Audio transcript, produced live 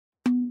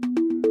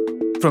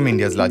From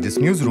India's largest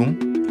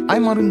newsroom,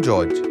 I'm Arun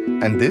George,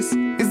 and this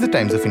is the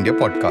Times of India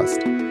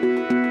podcast.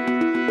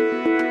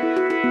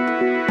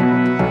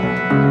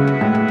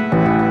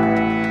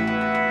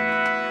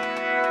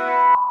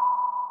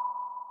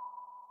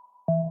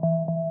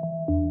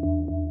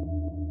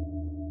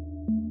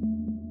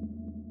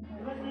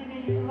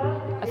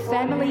 A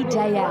family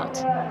day out.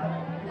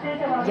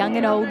 Young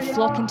and old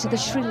flock into the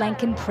Sri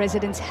Lankan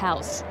president's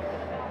house,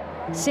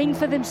 seeing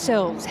for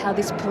themselves how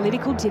this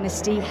political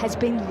dynasty has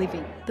been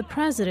living. The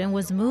president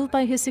was moved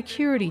by his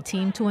security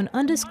team to an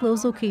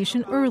undisclosed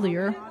location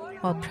earlier,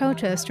 while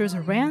protesters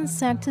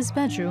ransacked his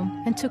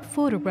bedroom and took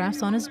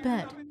photographs on his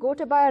bed.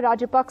 Gota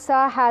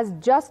Rajapaksa has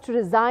just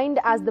resigned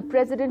as the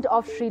president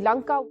of Sri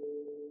Lanka.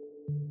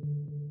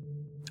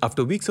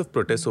 After weeks of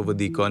protests over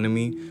the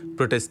economy,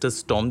 protesters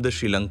stormed the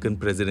Sri Lankan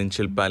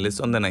presidential palace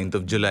on the 9th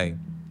of July.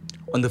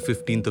 On the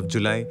 15th of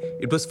July,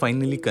 it was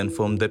finally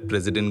confirmed that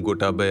President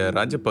Gotabaya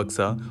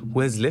Rajapaksa, who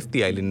has left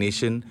the island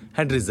nation,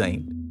 had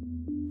resigned.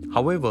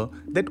 However,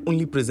 that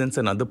only presents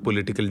another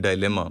political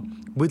dilemma,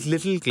 with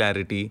little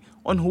clarity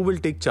on who will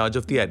take charge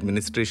of the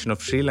administration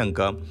of Sri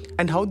Lanka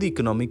and how the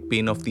economic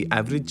pain of the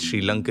average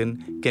Sri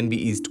Lankan can be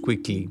eased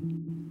quickly.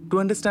 To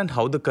understand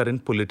how the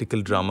current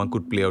political drama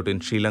could play out in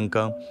Sri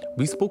Lanka,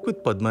 we spoke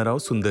with Padma Rao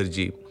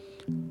Sundarji.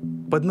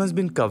 Padma has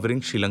been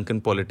covering Sri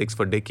Lankan politics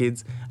for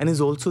decades and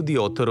is also the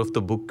author of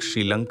the book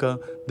Sri Lanka,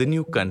 The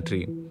New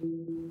Country.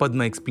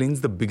 Padma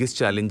explains the biggest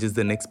challenges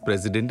the next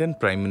president and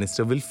prime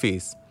minister will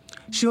face.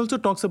 She also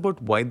talks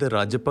about why the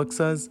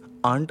Rajapaksas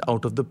aren't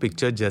out of the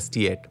picture just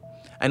yet,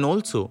 and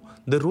also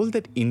the role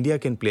that India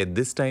can play at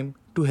this time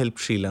to help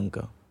Sri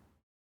Lanka.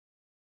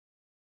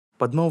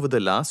 Padma, over the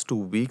last 2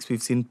 weeks,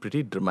 we've seen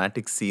pretty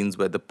dramatic scenes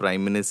where the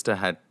Prime Minister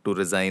had to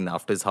resign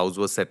after his house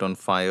was set on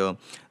fire.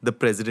 The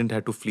President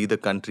had to flee the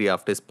country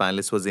after his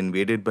palace was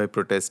invaded by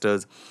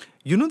protesters.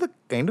 You know the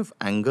kind of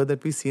anger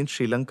that we see in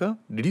Sri Lanka?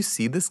 Did you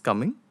see this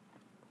coming?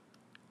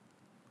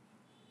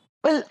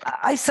 Well,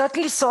 I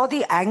certainly saw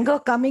the anger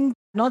coming,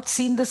 not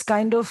seen this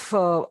kind of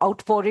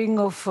outpouring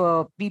of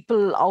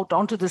people out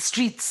onto the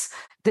streets.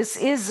 This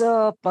is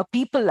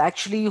people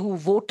actually who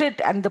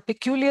voted. And the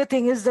peculiar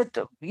thing is that,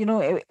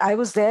 I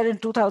was there in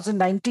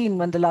 2019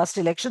 when the last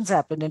elections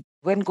happened. And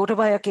when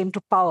Gotabaya came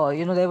to power,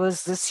 there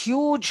was this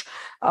huge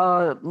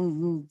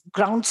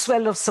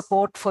groundswell of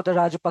support for the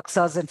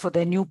Rajapaksas and for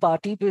their new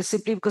party,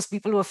 simply because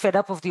people were fed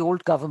up of the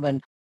old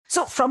government.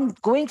 So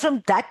going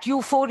from that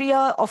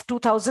euphoria of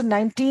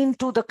 2019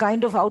 to the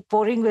kind of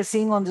outpouring we're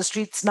seeing on the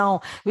streets now,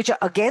 which are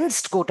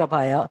against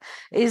Gotabaya,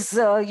 is,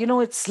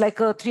 it's like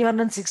a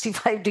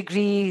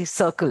 365-degree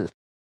circle.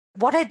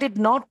 What I did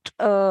not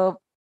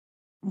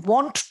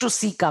want to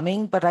see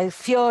coming, but I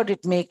feared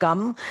it may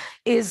come,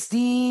 is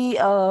the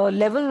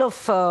level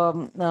of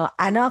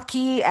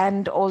anarchy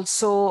and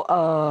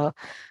also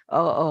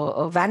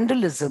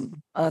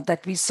vandalism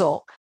that we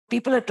saw.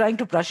 People are trying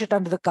to brush it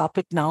under the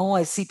carpet now.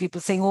 I see people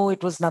saying,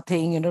 it was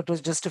nothing, it was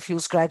just a few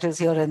scratches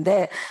here and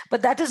there.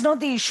 But that is not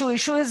the issue.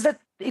 Issue is that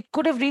it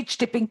could have reached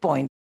tipping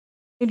point.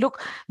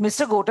 Look,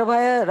 Mr.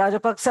 Gotabaya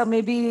Rajapaksa may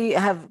be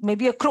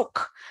a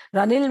crook.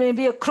 Ranil may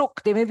be a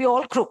crook. They may be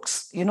all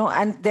crooks,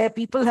 and their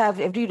people have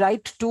every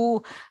right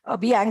to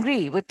be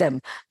angry with them.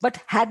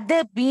 But had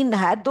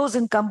those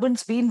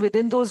incumbents been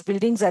within those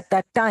buildings at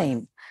that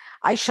time,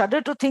 I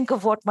shudder to think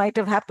of what might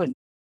have happened.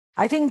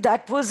 I think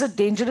that was a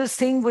dangerous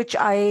thing, which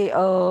I,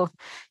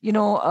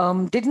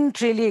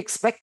 didn't really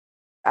expect.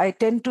 I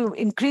tend to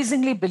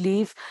increasingly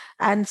believe,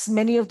 and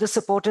many of the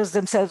supporters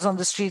themselves on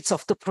the streets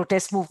of the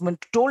protest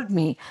movement told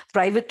me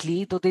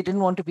privately, though they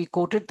didn't want to be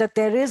quoted, that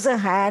there is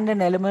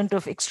an element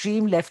of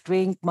extreme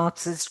left-wing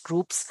Marxist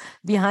groups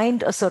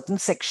behind a certain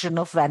section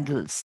of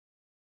vandals.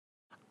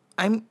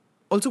 I'm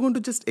also going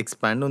to just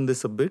expand on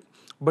this a bit,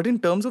 but in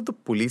terms of the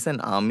police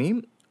and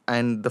army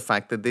and the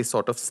fact that they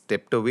sort of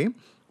stepped away,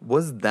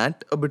 was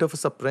that a bit of a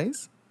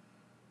surprise?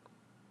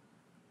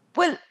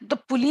 Well, the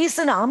police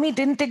and army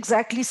didn't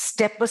exactly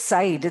step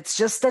aside. It's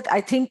just that I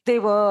think they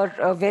were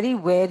very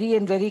wary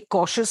and very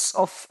cautious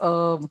of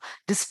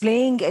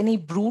displaying any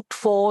brute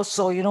force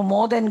or,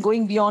 more than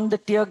going beyond the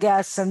tear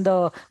gas and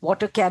the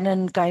water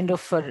cannon kind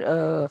of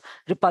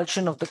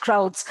repulsion of the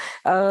crowds.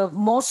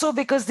 More so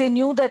because they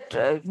knew that,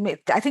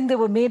 I think they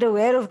were made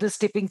aware of this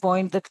tipping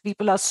point, that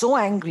people are so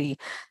angry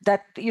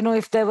that,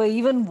 if there were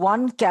even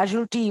one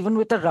casualty, even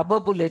with a rubber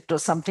bullet or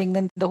something,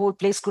 then the whole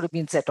place could have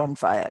been set on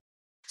fire.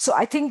 So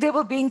I think they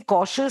were being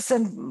cautious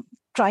and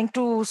trying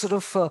to sort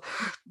of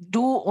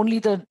do only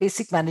the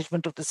basic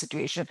management of the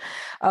situation.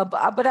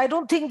 But I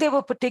don't think they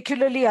were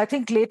particularly, I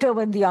think later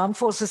when the armed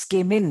forces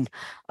came in,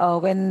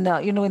 when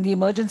the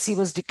emergency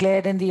was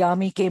declared and the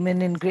army came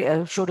in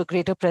and showed a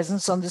greater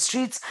presence on the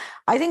streets,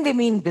 I think they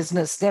mean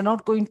business. They're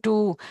not going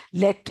to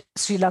let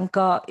Sri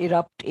Lanka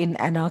erupt in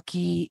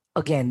anarchy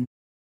again.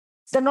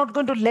 They're not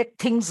going to let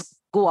things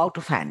go out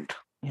of hand,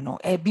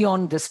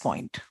 beyond this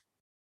point.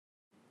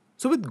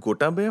 So with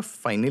Gotabaya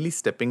finally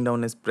stepping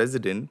down as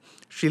president,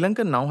 Sri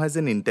Lanka now has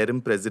an interim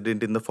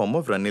president in the form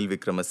of Ranil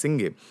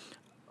Wickremesinghe.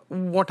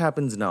 What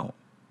happens now?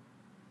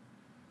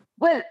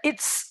 Well,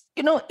 it's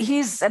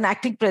He's an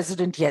acting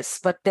president, yes,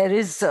 but there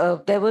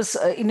was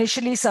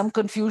initially some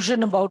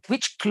confusion about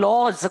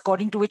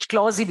according to which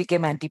clause he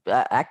became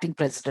acting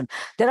president.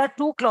 There are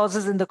two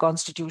clauses in the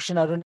Constitution,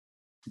 Arun.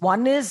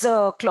 One is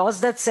a clause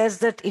that says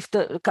that if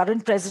the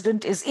current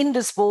president is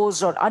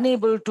indisposed or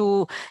unable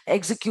to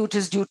execute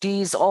his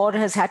duties or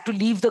has had to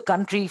leave the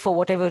country for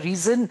whatever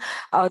reason,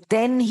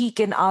 then he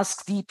can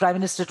ask the prime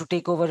minister to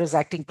take over as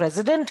acting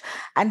president.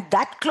 And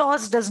that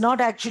clause does not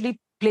actually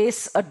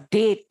place a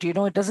date.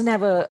 It doesn't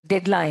have a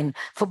deadline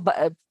for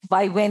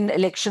by when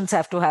elections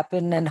have to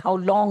happen and how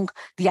long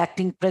the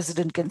acting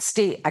president can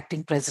stay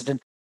acting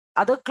president.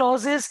 Other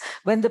clauses,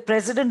 when the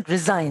president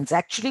resigns,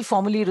 actually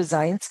formally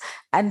resigns,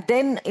 and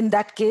then in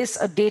that case,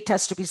 a date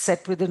has to be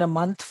set within a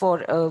month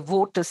for a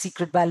vote, a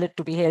secret ballot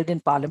to be held in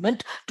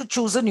parliament to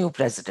choose a new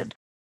president.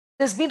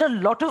 There's been a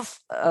lot of,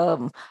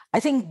 I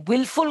think,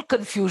 willful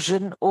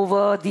confusion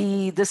over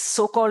this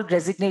so-called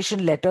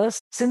resignation letters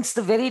since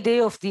the very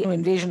day of the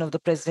invasion of the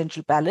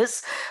presidential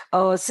palace.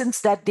 Since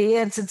that day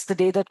and since the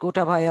day that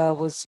Gotabaya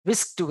was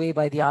whisked away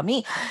by the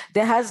army,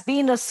 there has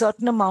been a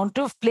certain amount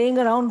of playing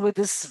around with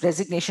this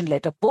resignation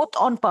letter, both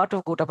on part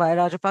of Gotabaya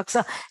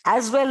Rajapaksa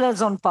as well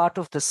as on part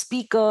of the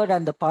speaker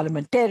and the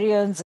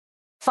parliamentarians.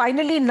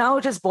 Finally, now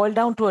it has boiled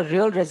down to a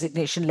real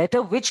resignation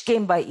letter, which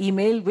came by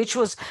email, which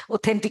was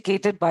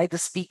authenticated by the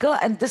speaker.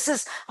 And this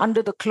is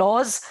under the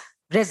clause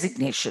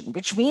resignation,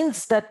 which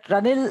means that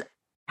Ranil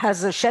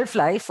has a shelf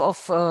life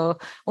of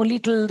only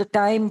till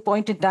the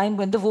point in time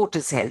when the vote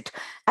is held.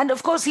 And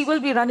of course, he will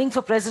be running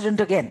for president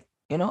again.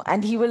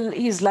 And he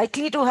is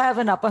likely to have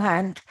an upper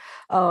hand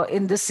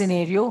in this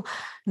scenario,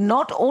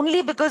 not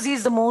only because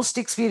he's the most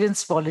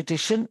experienced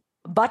politician,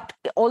 but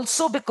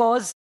also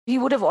because he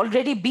would have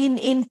already been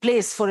in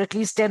place for at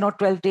least 10 or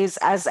 12 days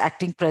as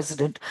acting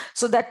president.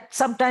 So that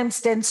sometimes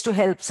tends to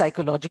help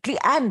psychologically.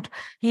 And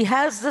he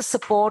has the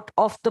support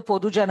of the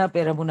Podujana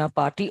Peramuna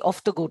party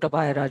of the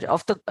Gotabaya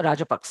of the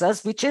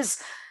Rajapaksas, which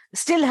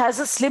still has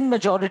a slim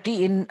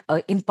majority in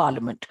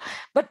parliament.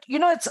 But,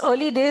 it's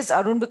early days,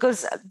 Arun,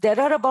 because there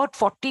are about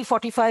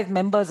 45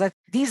 members.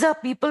 These are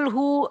people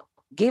who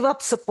gave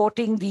up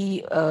supporting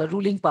the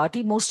ruling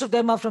party. Most of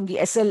them are from the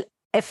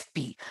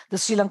SLFP, the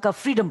Sri Lanka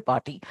Freedom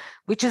Party,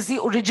 which is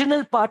the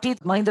original party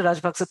Mahinda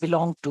Rajapaksa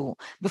belonged to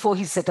before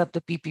he set up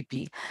the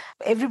PPP.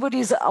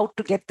 Everybody is out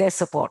to get their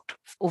support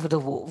over the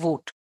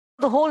vote.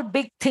 The whole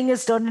big thing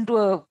has turned into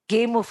a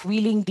game of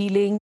wheeling,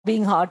 dealing,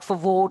 being hard for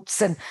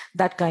votes and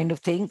that kind of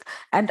thing.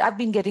 And I've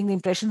been getting the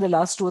impression the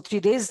last 2 or 3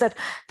 days that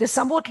they're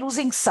somewhat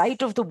losing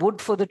sight of the wood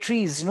for the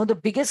trees. The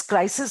biggest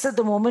crisis at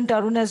the moment,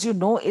 Arun, as you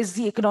know, is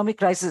the economic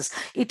crisis.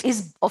 It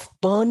is of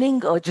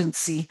burning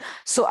urgency.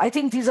 So I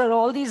think these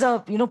are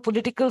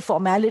political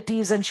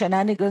formalities and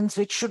shenanigans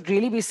which should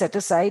really be set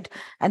aside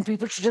and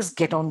people should just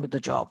get on with the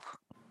job.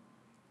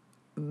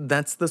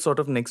 That's the sort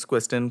of next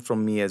question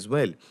from me as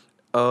well.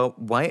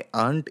 Why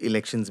aren't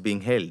elections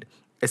being held?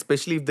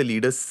 Especially if the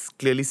leaders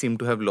clearly seem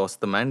to have lost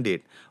the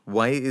mandate.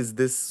 Why is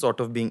this sort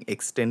of being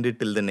extended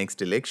till the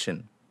next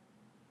election?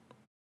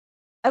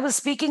 I was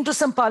speaking to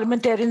some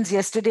parliamentarians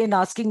yesterday and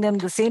asking them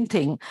the same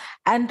thing.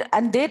 And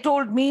they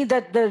told me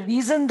that the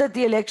reason that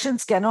the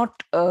elections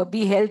cannot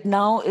be held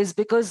now is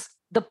because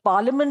the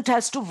parliament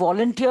has to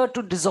volunteer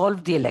to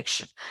dissolve the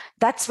election.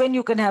 That's when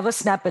you can have a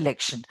snap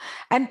election.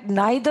 And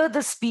neither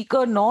the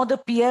speaker nor the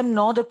PM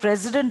nor the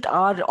president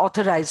are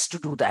authorized to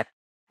do that.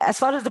 As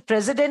far as the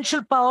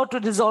presidential power to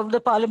dissolve the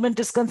parliament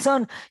is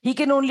concerned, he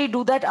can only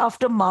do that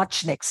after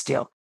March next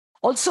year.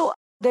 Also,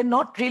 they're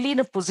not really in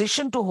a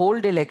position to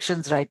hold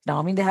elections right now.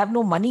 I mean, they have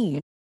no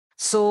money.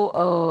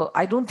 So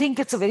I don't think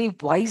it's a very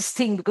wise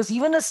thing because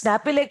even a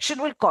snap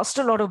election will cost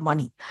a lot of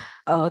money.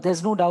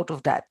 There's no doubt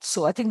of that.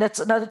 So I think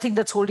that's another thing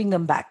that's holding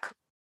them back.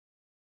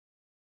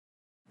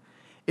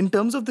 In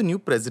terms of the new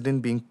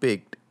president being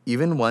picked,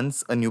 even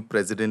once a new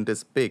president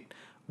is picked,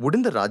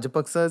 wouldn't the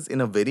Rajapaksas, in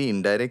a very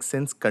indirect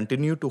sense,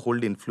 continue to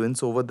hold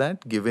influence over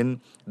that, given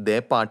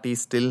their party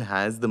still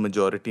has the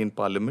majority in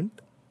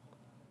parliament?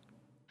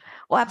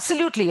 Oh,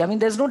 absolutely. I mean,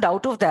 there's no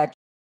doubt of that.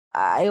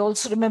 I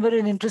also remember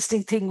an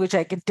interesting thing, which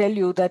I can tell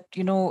you that,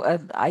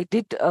 I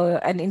did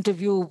an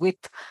interview with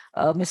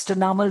Mr.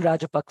 Namal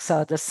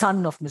Rajapaksa, the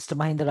son of Mr.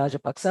 Mahinda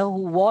Rajapaksa,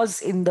 who was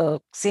in the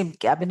same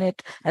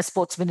cabinet as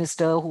sports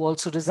minister, who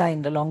also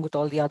resigned along with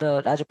all the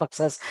other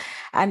Rajapaksas.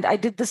 And I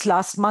did this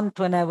last month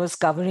when I was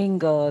covering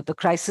the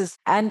crisis.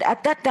 And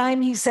at that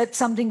time, he said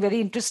something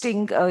very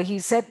interesting. He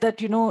said that,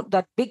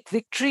 that big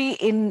victory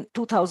in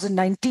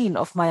 2019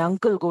 of my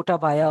uncle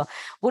Gotabaya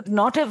would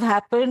not have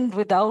happened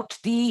without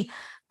the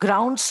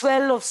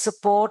groundswell of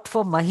support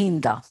for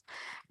Mahinda.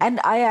 And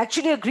I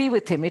actually agree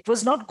with him. It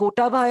was not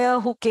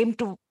Gotabaya who came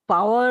to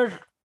power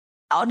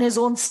on his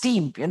own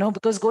steam,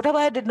 because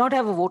Gotabaya did not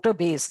have a voter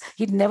base.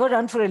 He'd never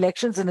run for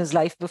elections in his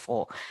life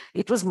before.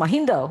 It was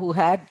Mahinda who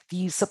had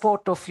the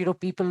support of,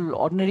 people,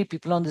 ordinary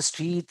people on the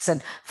streets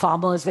and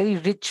farmers, very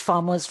rich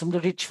farmers from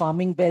the rich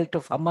farming belt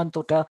of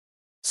Hambantota.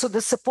 So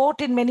the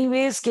support in many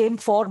ways came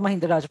for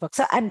Mahinda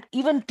Rajapaksa. And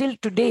even till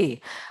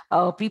today,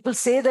 people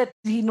say that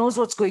he knows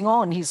what's going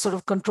on. He's sort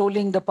of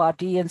controlling the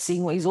party and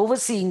he's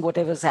overseeing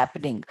whatever's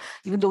happening,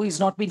 even though he's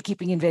not been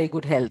keeping in very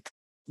good health.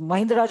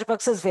 Mahinda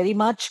Rajapaksa is very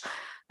much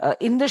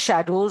in the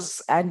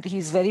shadows, and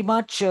he's very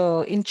much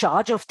in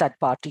charge of that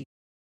party.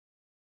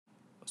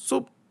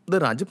 So the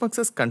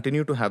Rajapaksas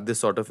continue to have this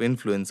sort of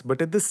influence,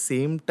 but at the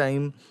same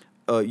time,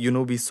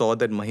 we saw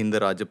that Mahinda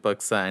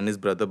Rajapaksa and his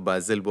brother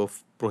Basil were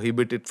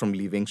prohibited from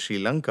leaving Sri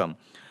Lanka.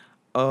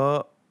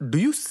 Uh, do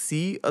you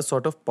see a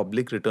sort of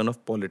public return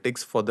of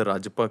politics for the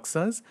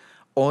Rajapaksas,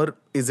 or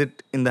is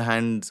it in the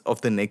hands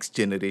of the next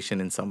generation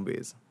in some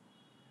ways?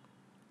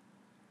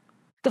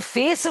 The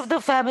face of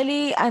the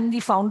family and the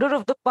founder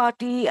of the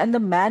party and the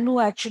man who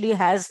actually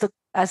has the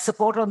as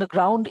support on the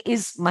ground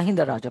is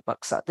Mahinda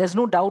Rajapaksa. There's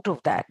no doubt of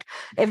that.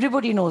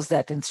 Everybody knows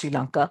that in Sri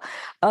Lanka.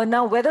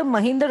 Now, whether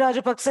Mahinda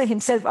Rajapaksa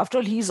himself, after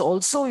all, he's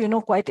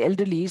also, quite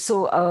elderly,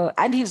 so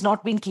and he's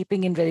not been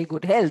keeping in very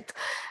good health.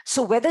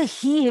 So whether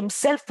he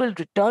himself will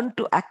return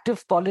to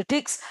active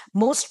politics,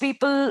 most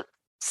people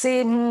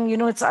say,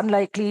 it's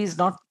unlikely, he's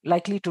not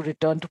likely to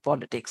return to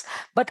politics.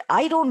 But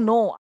I don't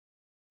know.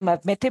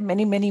 I've met him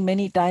many, many,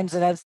 many times,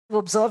 and I've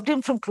observed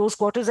him from close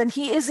quarters, and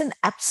he is an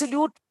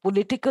absolute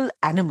political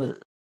animal.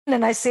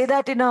 And I say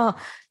that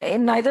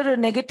in neither a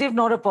negative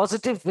nor a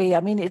positive way. I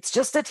mean, it's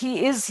just that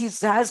he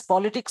has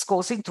politics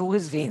coursing through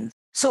his veins.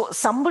 So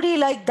somebody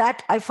like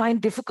that, I find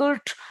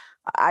difficult.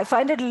 I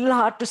find it a little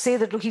hard to say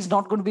that, look, he's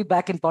not going to be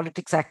back in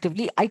politics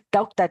actively. I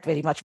doubt that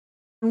very much.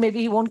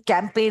 Maybe he won't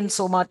campaign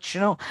so much,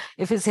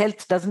 if his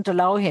health doesn't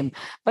allow him.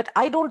 But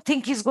I don't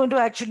think he's going to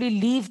actually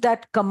leave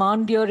that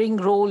commandeering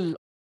role.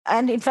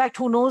 And in fact,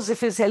 who knows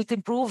if his health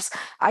improves?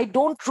 I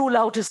don't rule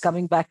out his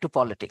coming back to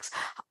politics.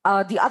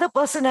 The other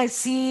person I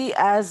see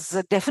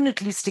as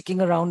definitely sticking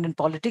around in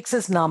politics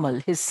is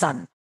Namal, his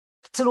son.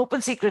 It's an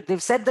open secret.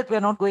 They've said that we're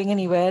not going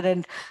anywhere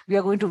and we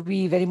are going to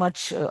be very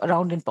much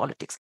around in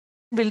politics.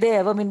 Will they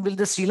ever, will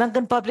the Sri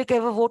Lankan public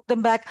ever vote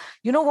them back?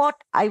 You know what?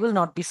 I will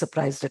not be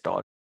surprised at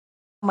all.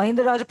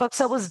 Mahinda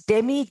Rajapaksa was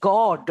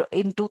demigod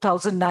in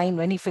 2009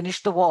 when he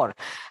finished the war.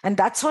 And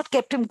that's what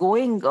kept him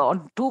going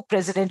on 2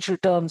 presidential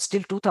terms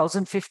till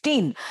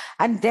 2015.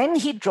 And then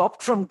he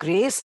dropped from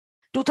grace.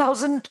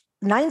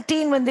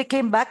 2019, when they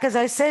came back, as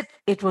I said,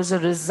 it was a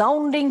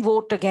resounding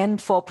vote again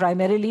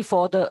primarily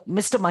for the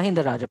Mr.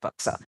 Mahinda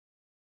Rajapaksa.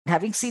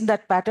 Having seen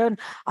that pattern,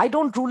 I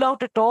don't rule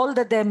out at all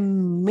that there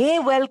may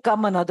well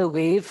come another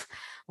wave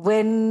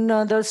when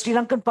the Sri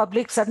Lankan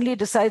public suddenly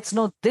decides,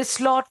 no,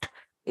 this lot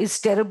is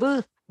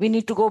terrible. We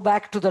need to go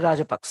back to the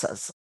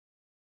Rajapaksas.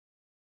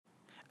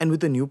 And with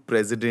the new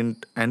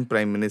president and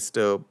prime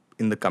minister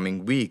in the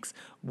coming weeks,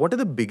 what are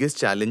the biggest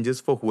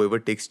challenges for whoever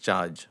takes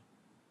charge?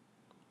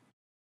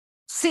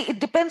 See, it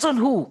depends on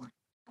who.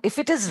 If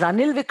it is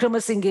Ranil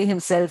Wickremesinghe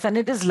himself, and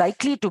it is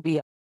likely to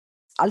be,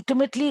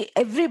 ultimately,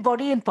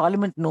 everybody in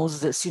parliament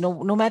knows this,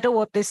 no matter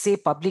what they say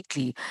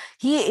publicly.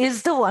 He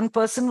is the one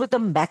person with the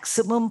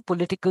maximum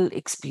political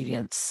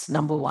experience,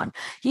 number one.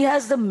 He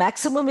has the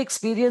maximum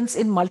experience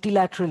in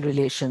multilateral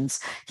relations.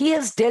 He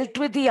has dealt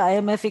with the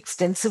IMF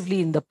extensively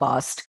in the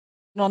past.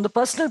 On the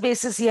personal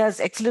basis, he has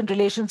excellent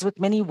relations with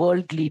many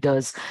world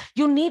leaders.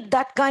 You need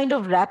that kind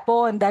of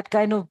rapport and that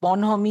kind of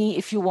bonhomie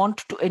if you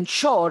want to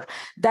ensure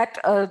that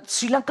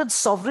Sri Lanka's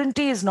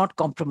sovereignty is not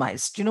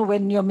compromised,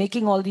 when you're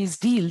making all these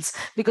deals.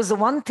 Because the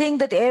one thing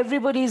that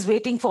everybody is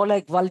waiting for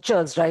like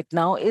vultures right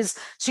now is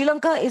Sri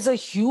Lanka is a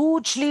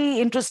hugely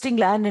interesting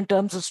land in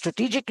terms of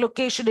strategic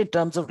location, in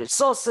terms of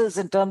resources,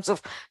 in terms of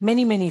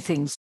many, many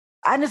things.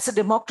 And it's a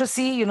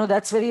democracy,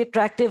 that's very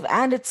attractive.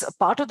 And it's a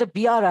part of the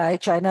BRI,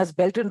 China's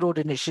Belt and Road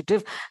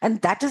Initiative.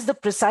 And that is the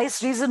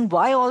precise reason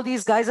why all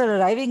these guys are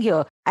arriving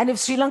here. And if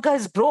Sri Lanka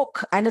is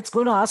broke and it's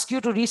going to ask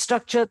you to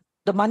restructure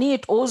the money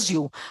it owes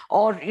you,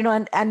 or,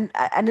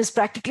 and is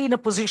practically in a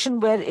position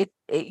where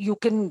you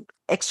can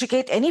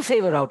extricate any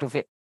favor out of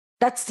it.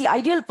 That's the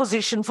ideal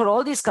position for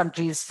all these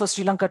countries for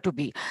Sri Lanka to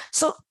be.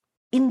 So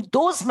in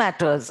those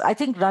matters, I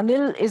think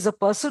Ranil is a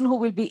person who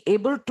will be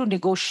able to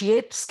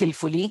negotiate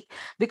skillfully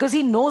because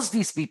he knows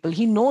these people.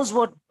 He knows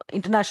what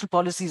international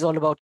policy is all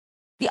about.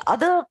 The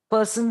other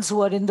persons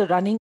who are in the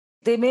running,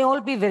 they may all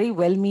be very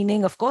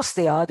well-meaning. Of course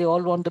they are. They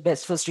all want the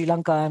best for Sri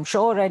Lanka, I'm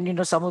sure.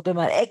 And, some of them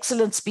are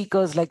excellent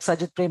speakers like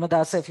Sajid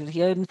Premadasa, if you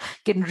hear him,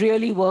 can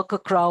really work a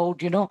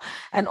crowd,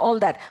 and all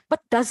that.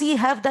 But does he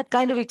have that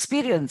kind of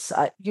experience?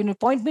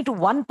 Point me to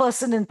one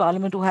person in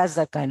parliament who has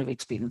that kind of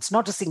experience,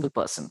 not a single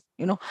person,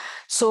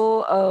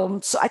 So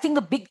I think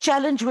the big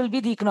challenge will be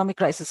the economic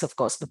crisis, of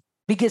course. The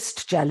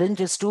biggest challenge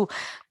is to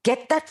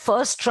get that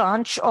first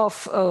tranche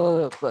of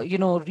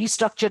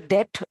restructured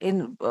debt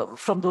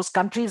from those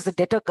countries,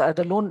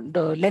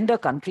 the lender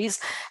countries,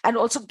 and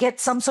also get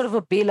some sort of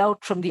a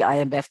bailout from the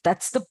IMF.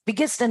 That's the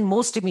biggest and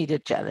most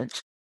immediate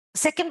challenge.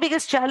 Second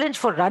biggest challenge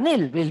for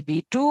Ranil will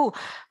be to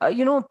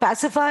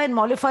pacify and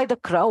mollify the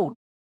crowd.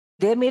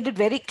 They made it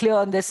very clear,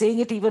 and they're saying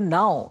it even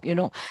now,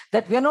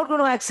 that we're not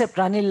going to accept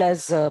Ranil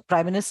as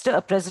prime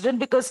minister, president,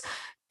 because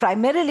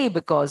primarily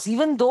because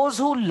even those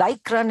who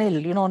like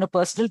Ranil, on a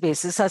personal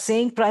basis, are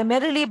saying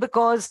primarily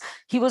because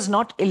he was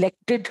not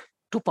elected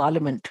to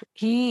parliament.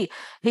 He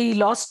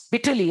lost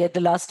bitterly at the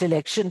last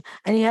election,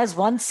 and he has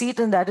one seat,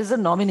 and that is a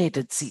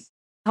nominated seat.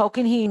 How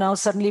can he now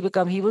suddenly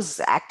become? He was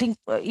acting,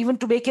 even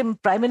to make him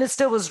prime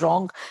minister was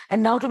wrong,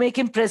 and now to make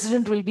him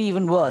president will be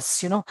even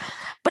worse.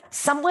 But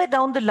somewhere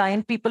down the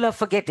line, people are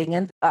forgetting.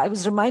 And I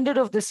was reminded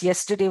of this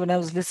yesterday when I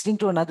was listening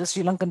to another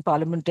Sri Lankan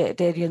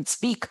parliamentarian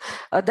speak.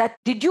 That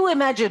did you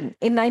imagine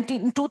in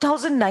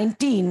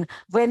 2019,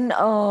 when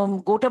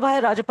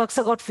Gotabaya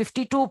Rajapaksa got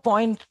 52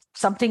 point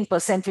something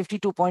percent,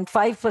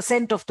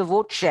 52.5% of the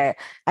vote share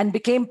and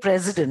became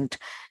president?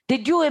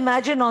 Did you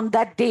imagine on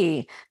that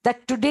day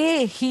that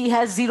today he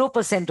has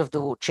 0% of the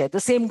vote share, the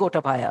same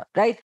Gotabaya,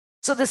 right?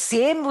 So the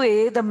same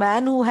way, the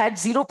man who had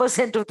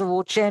 0% of the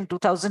vote share in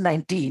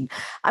 2019,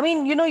 I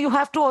mean, you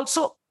have to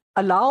also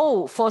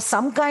allow for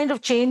some kind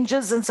of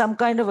changes and some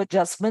kind of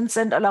adjustments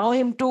and allow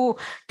him to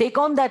take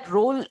on that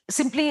role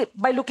simply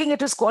by looking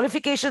at his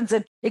qualifications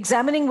and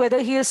examining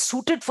whether he is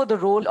suited for the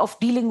role of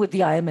dealing with the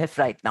IMF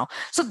right now.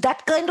 So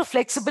that kind of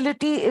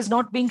flexibility is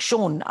not being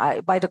shown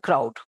by the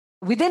crowd.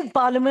 Within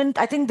Parliament,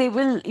 I think they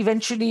will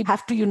eventually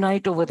have to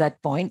unite over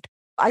that point.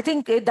 I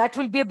think that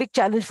will be a big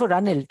challenge for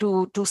Ranil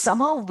to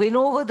somehow win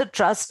over the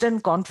trust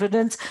and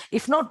confidence.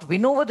 If not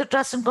win over the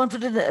trust and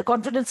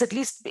confidence, at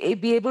least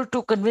be able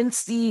to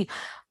convince the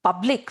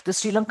public, the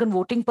Sri Lankan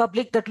voting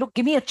public, that look,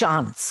 give me a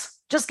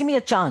chance. Just give me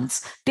a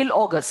chance till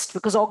August,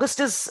 because August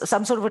is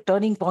some sort of a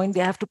turning point.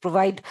 They have to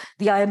provide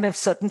the IMF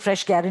certain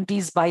fresh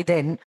guarantees by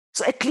then.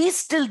 So at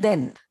least till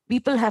then,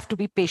 people have to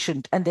be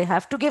patient and they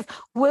have to give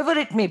whoever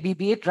it may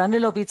be it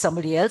Ranil or be it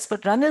somebody else.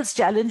 But Ranil's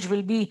challenge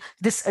will be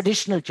this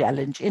additional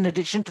challenge in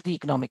addition to the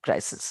economic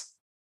crisis.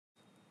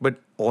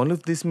 But all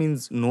of this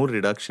means no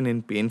reduction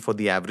in pain for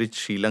the average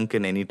Sri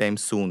Lankan anytime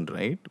soon,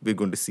 right? We're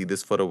going to see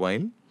this for a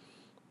while.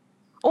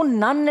 Oh,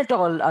 none at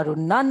all,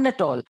 Arun, none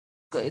at all.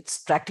 It's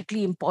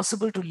practically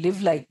impossible to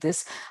live like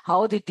this.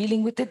 How are they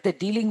dealing with it? They're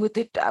dealing with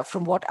it.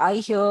 From what I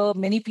hear,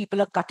 many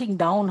people are cutting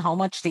down how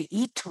much they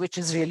eat, which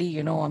is really,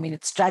 I mean,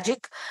 it's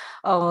tragic.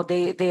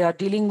 They are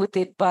dealing with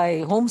it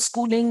by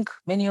homeschooling,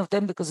 many of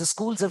them, because the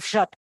schools have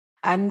shut.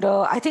 And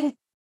I think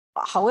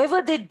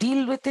however they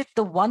deal with it,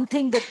 the one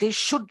thing that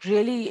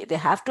they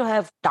have to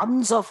have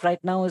tons of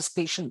right now is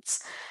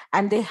patience.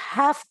 And they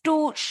have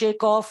to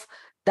shake off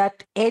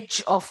that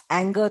edge of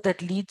anger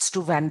that leads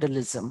to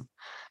vandalism.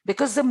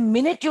 Because the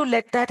minute you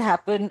let that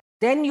happen,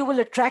 then you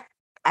will attract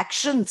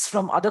actions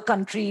from other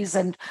countries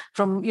and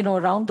from,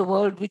 around the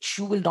world, which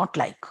you will not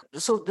like.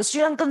 So the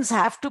Sri Lankans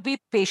have to be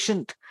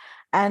patient.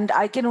 And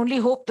I can only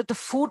hope that the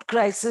food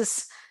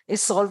crisis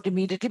is solved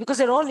immediately, because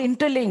they're all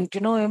interlinked.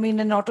 I mean,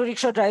 an auto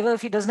rickshaw driver,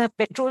 if he doesn't have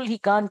petrol, he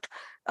can't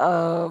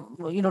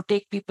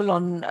take people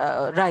on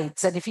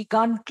rides. And if he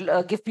can't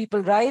give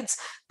people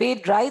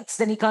paid rides,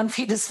 then he can't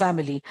feed his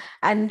family.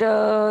 And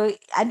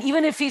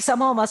even if he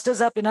somehow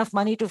musters up enough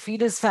money to feed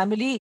his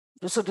family,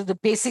 sort of the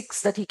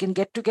basics that he can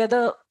get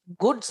together,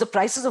 the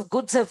prices of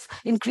goods have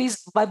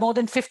increased by more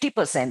than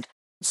 50%.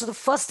 So the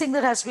first thing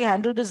that has to be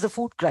handled is the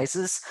food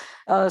crisis,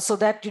 so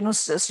that,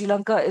 Sri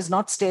Lanka is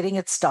not staring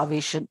at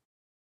starvation.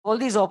 All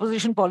these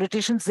opposition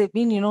politicians, they've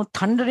been,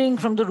 thundering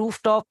from the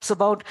rooftops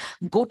about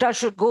Gota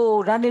should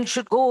go, Ranil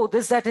should go,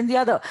 this, that, and the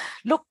other.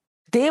 Look,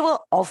 they were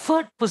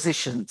offered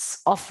positions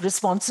of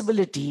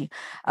responsibility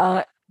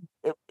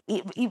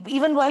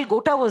even while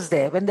Gota was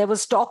there, when there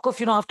was talk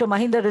of, after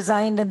Mahinda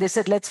resigned and they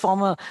said, let's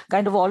form a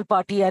kind of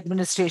all-party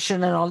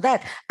administration and all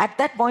that. At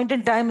that point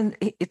in time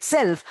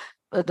itself,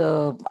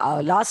 the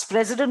last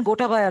president,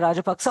 Gotabaya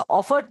Rajapaksa,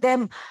 offered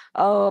them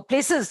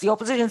places. The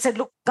opposition said,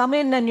 look, come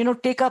in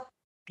and, take up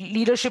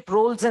leadership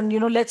roles and,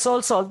 let's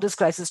all solve this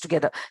crisis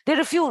together. They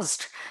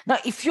refused. Now,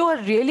 if you are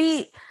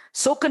really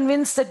so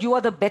convinced that you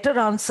are the better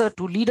answer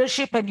to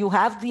leadership and you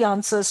have the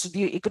answers to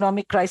the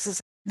economic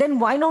crisis, then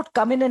why not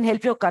come in and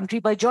help your country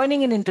by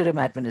joining an interim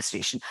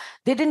administration?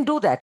 They didn't do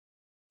that.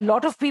 A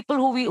lot of people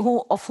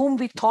of whom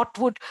we thought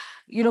would,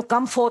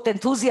 come forth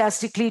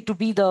enthusiastically to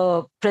be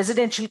the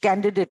presidential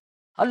candidate,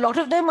 a lot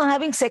of them are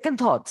having second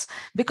thoughts,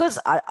 because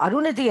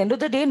Arun, at the end of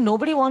the day,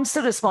 nobody wants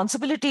the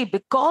responsibility,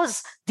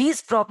 because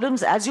these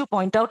problems, as you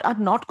point out, are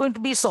not going to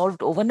be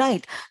solved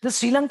overnight. The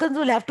Sri Lankans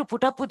will have to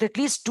put up with at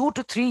least 2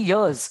 to 3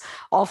 years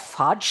of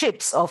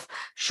hardships, of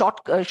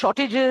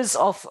shortages,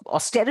 of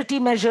austerity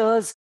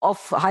measures, of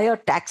higher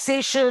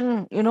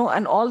taxation,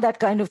 and all that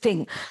kind of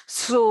thing.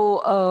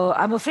 So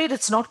I'm afraid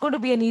it's not going to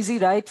be an easy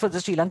ride for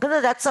the Sri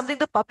Lankans. That's something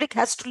the public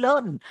has to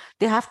learn.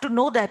 They have to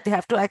know that. They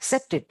have to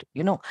accept it.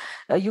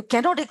 You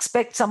cannot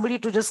expect somebody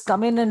to just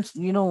come in and,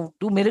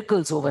 do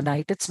miracles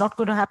overnight. It's not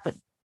going to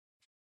happen.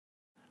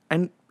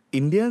 And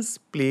India's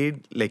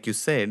played, like you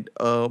said,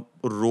 a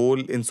role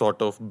in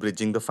sort of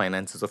bridging the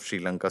finances of Sri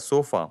Lanka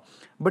so far.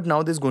 But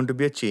now there's going to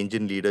be a change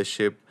in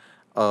leadership.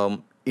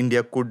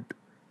 India could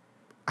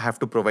have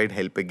to provide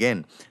help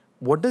again.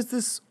 What does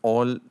this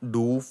all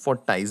do for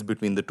ties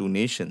between the two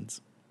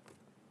nations?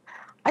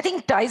 I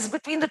think ties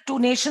between the two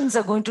nations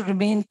are going to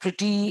remain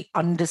pretty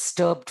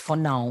undisturbed for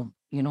now.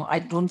 I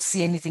don't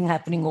see anything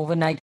happening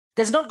overnight.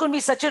 There's not going to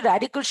be such a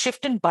radical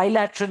shift in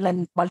bilateral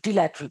and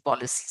multilateral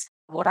policies.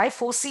 What I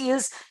foresee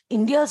is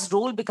India's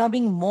role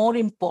becoming more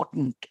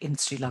important in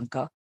Sri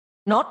Lanka,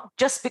 not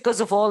just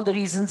because of all the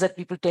reasons that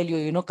people tell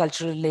you,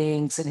 cultural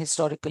links and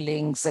historical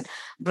links and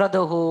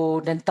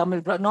brotherhood and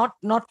Tamil,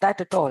 not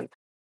that at all.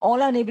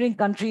 All our neighboring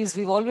countries,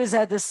 we've always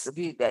had this,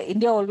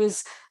 India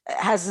always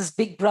has this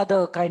big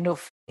brother kind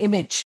of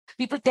image.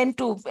 People tend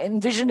to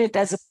envision it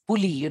as a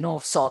bully,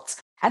 of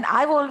sorts. And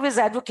I've always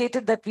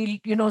advocated that we,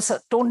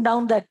 tone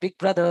down that big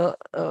brother,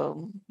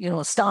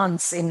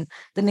 stance in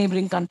the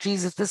neighboring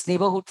countries if this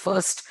neighborhood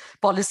first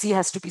policy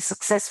has to be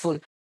successful.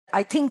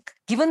 I think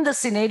given the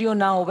scenario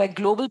now where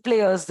global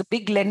players, the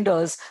big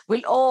lenders,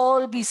 will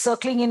all be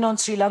circling in on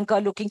Sri Lanka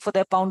looking for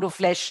their pound of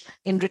flesh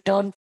in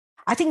return,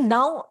 I think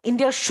now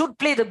India should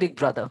play the big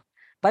brother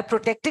by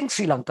protecting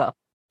Sri Lanka.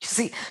 You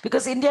see,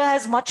 because India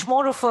has much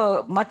more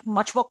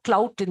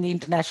clout in the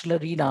international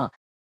arena.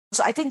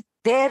 So I think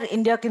there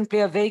India can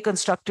play a very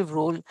constructive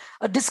role,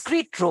 a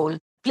discrete role,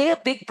 play a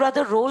big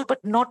brother role, but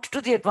not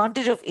to the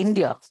advantage of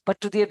India, but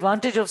to the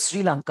advantage of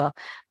Sri Lanka,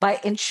 by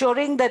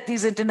ensuring that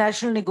these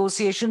international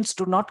negotiations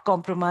do not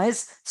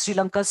compromise Sri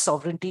Lanka's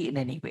sovereignty in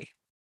any way.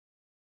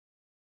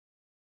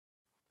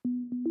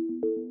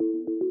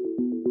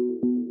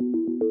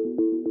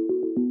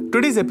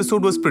 Today's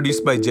episode was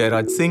produced by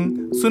Jairaj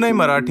Singh, Sunay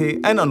Marathe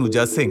and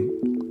Anuja Singh.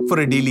 For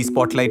a daily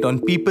spotlight on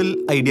people,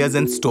 ideas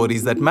and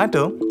stories that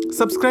matter,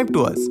 subscribe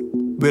to us.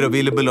 We're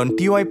available on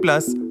TOI+,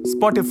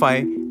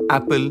 Spotify,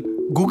 Apple,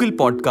 Google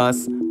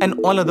Podcasts and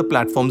all other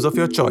platforms of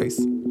your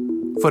choice.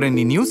 For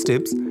any news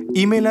tips,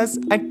 email us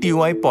at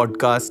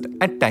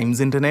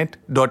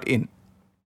toipodcast@timesinternet.in.